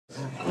So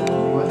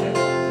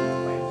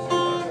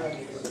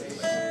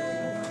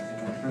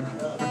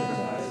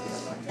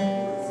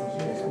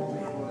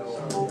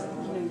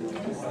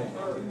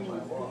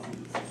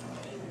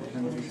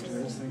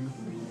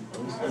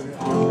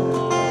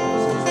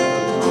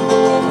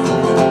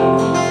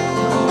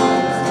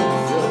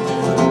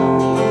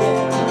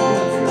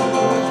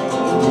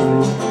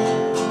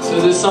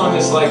this song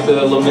is like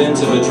the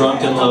lament of a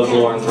drunken,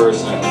 lovelorn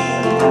person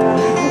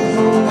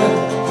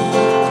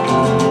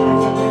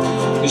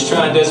who's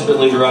trying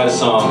desperately to write a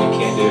song and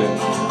can't do it.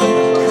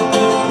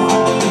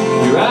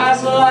 Your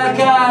eyes are like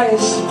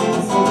eyes,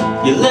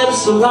 your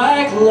lips are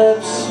like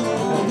lips,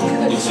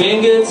 your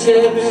fingertips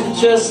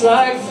are just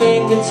like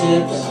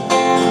fingertips.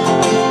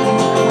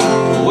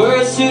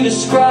 Words to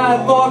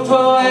describe more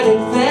poetic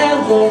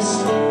than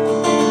this,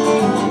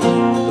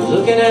 but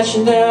looking at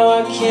you now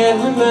I can't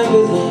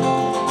remember them.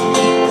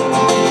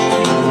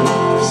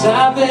 'Cause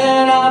I've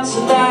been out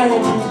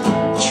tonight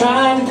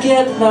trying to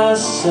get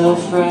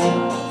myself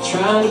right,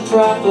 trying to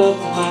prop up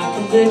my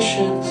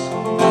convictions.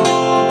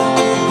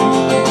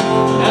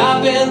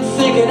 I've been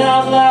thinking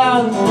out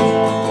loud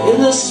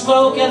in the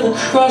smoke and the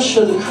crush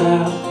of the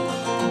crowd.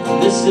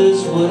 This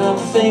is what I'm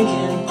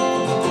thinking,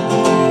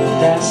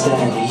 that's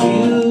that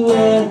you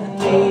and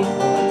me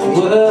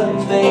were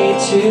made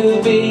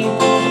to be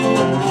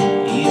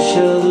each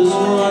other's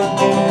one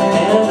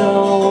and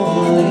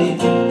only.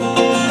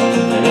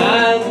 And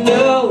I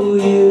know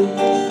you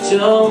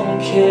don't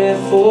care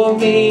for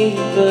me,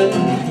 but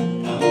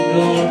I'm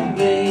gonna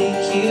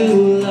make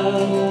you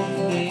love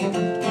me.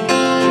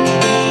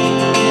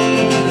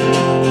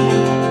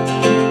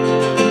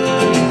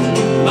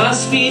 My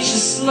speech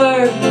is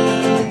slurred,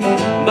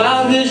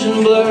 my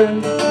vision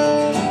blurred,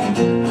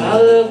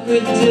 I look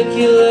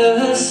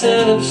ridiculous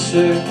and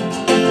absurd.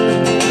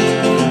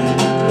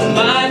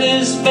 My mind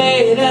is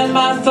made and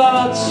my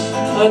thoughts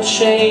are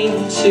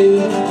chained to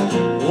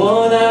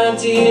one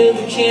idea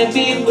that can't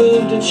be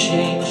moved or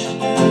changed.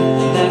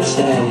 And that's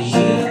that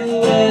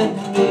you and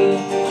me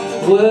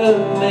were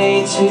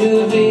made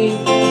to be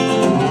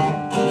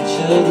each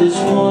other's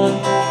one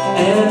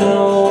and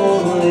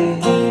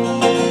only.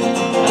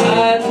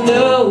 I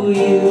know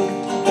you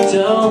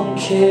don't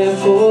care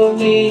for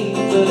me,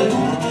 but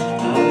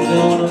I'm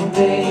gonna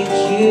make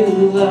you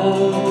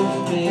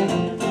love me.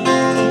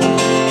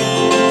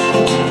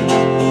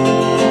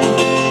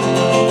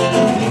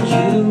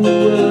 You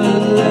were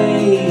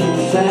laying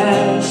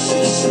fast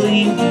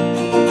asleep,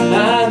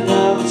 I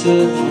knocked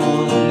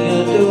upon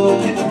your door.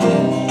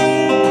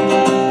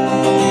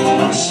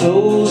 My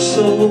soul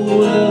so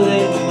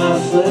willing, my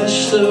flesh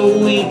so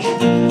weak,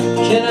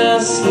 can I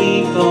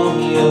sleep on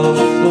your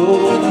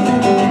floor?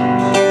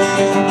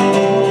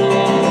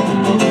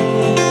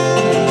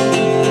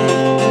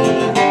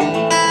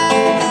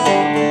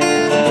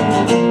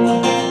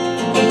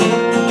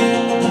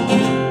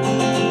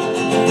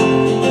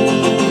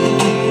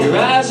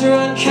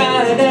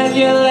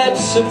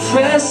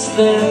 Suppress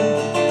them.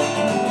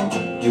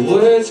 Your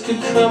words could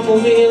crumple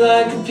me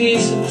like a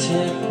piece of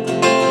tin.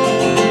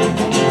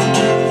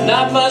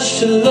 Not much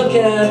to look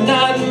at,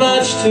 not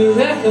much to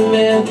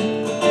recommend.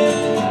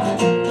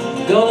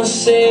 I'm gonna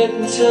say it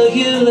until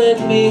you let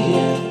me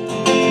in.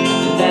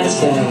 And that's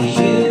how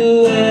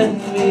you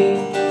and me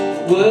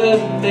were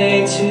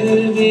made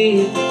to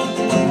be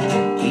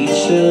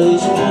each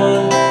other's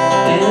one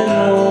and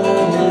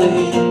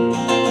only.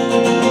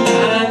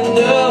 I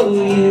know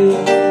you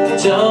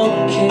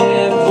don't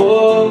care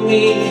for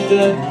me,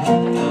 but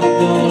I'm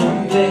gonna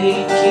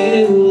make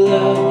you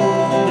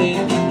love me.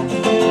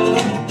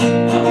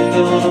 I'm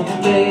gonna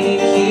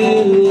make you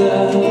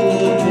love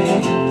me.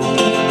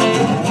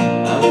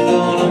 I'm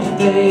gonna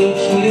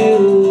make you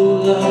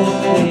love me.